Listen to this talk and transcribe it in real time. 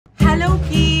Hello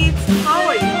kids, how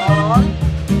are you all?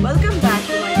 Welcome back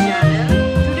to my channel.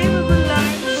 Today we will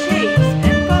learn shapes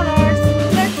and colors.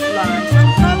 Let's learn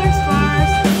some colors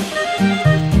first.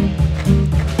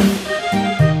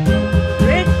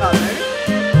 Red color,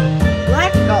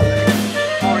 black color,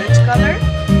 orange color,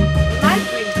 light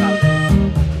green color,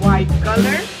 white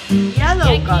color,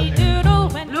 yellow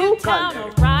color, blue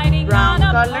color, brown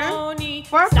color,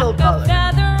 purple color,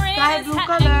 sky blue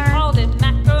color.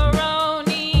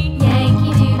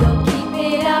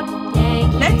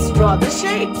 Let's draw the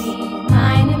shapes.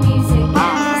 Mind the music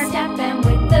Heart. and the step, and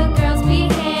with the girls be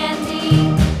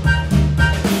handy.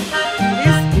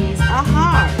 This is a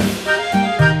heart.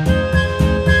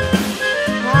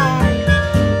 Heart.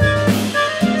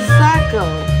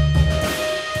 Circle.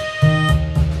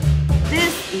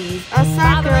 This is a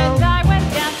Father and circle. I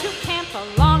went down to camp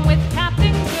along with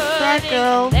Captain Gooding.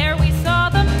 Circle. There we saw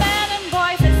the men and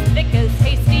boys as thick as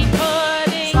hasty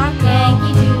pudding. Circle.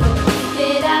 Yankee Doodle, keep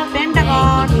it up.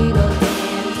 Pentagon. Yankee Doodle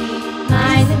dandy.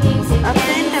 Mind the music A and the step,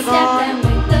 pentagon. and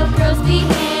with the girls be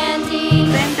handy.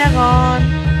 Pentagon.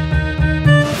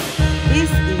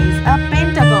 This is a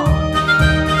pentagon.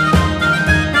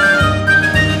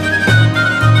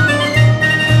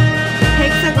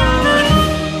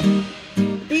 Hexagon.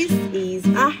 This is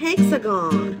a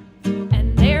hexagon.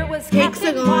 And there was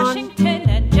Captain Hexagon. Washington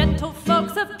and gentle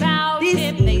folks about This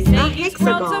him. They is say a he's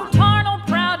grown so hexagon. tarnal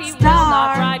proud he will Star.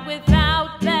 not ride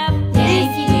without them.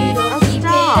 Yankee Doodle, a keep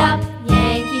star. it up.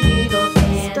 Yankee Doodle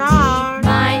dandy. Star.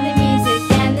 Mind the music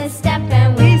and the step,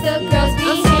 and This with the is girls a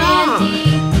be star. handy.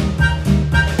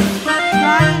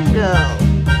 Triangle.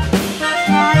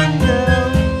 Triangle.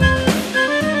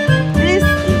 This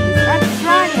is a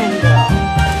triangle.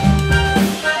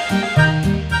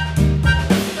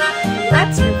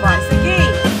 Let's revise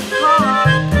again.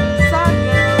 Heart,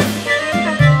 circle,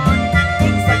 pentagon,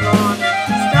 hexagon,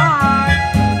 star,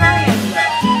 triangle.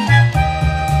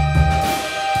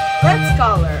 Let's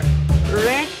color.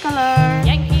 Red color.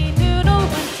 Yankee Doodle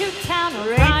went to town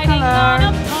Red riding color. on a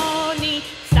pony.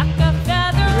 Stuck a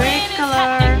feather Red in his color.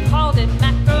 hat and called it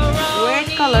macaroni. Red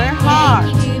color heart.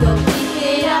 Yankee Doodle, keep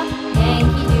it up.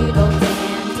 Yankee Doodle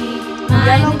dandy. Mind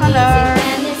Yellow the color.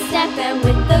 music and the step, and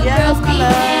with the Yellow girls be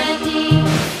color. handy.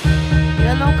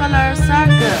 Yellow color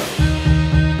circle.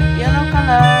 Yellow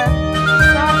color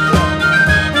circle.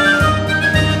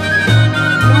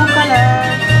 Blue color.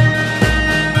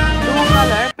 Blue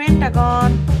color pentagon.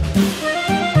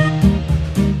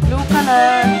 Blue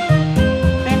color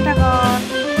pentagon.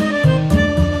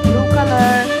 Blue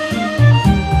color.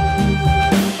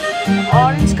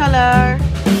 Orange color.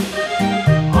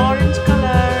 Orange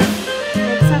color.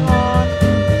 Hexagon.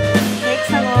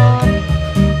 Hexagon.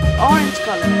 Orange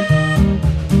color.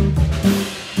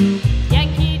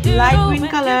 Yankee Doodle Light green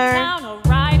went color. to town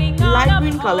riding on Light a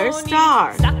green color pony.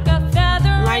 star. Stuck a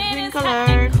feather Light in green his color. hat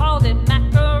and called it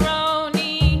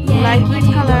macaroni. Light Yankee green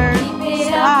Doodle, color keep it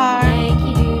star. up.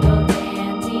 Yankee Doodle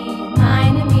dandy.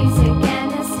 Mind the music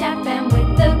and the step, and with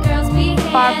the girls be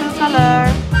handy. Purple color.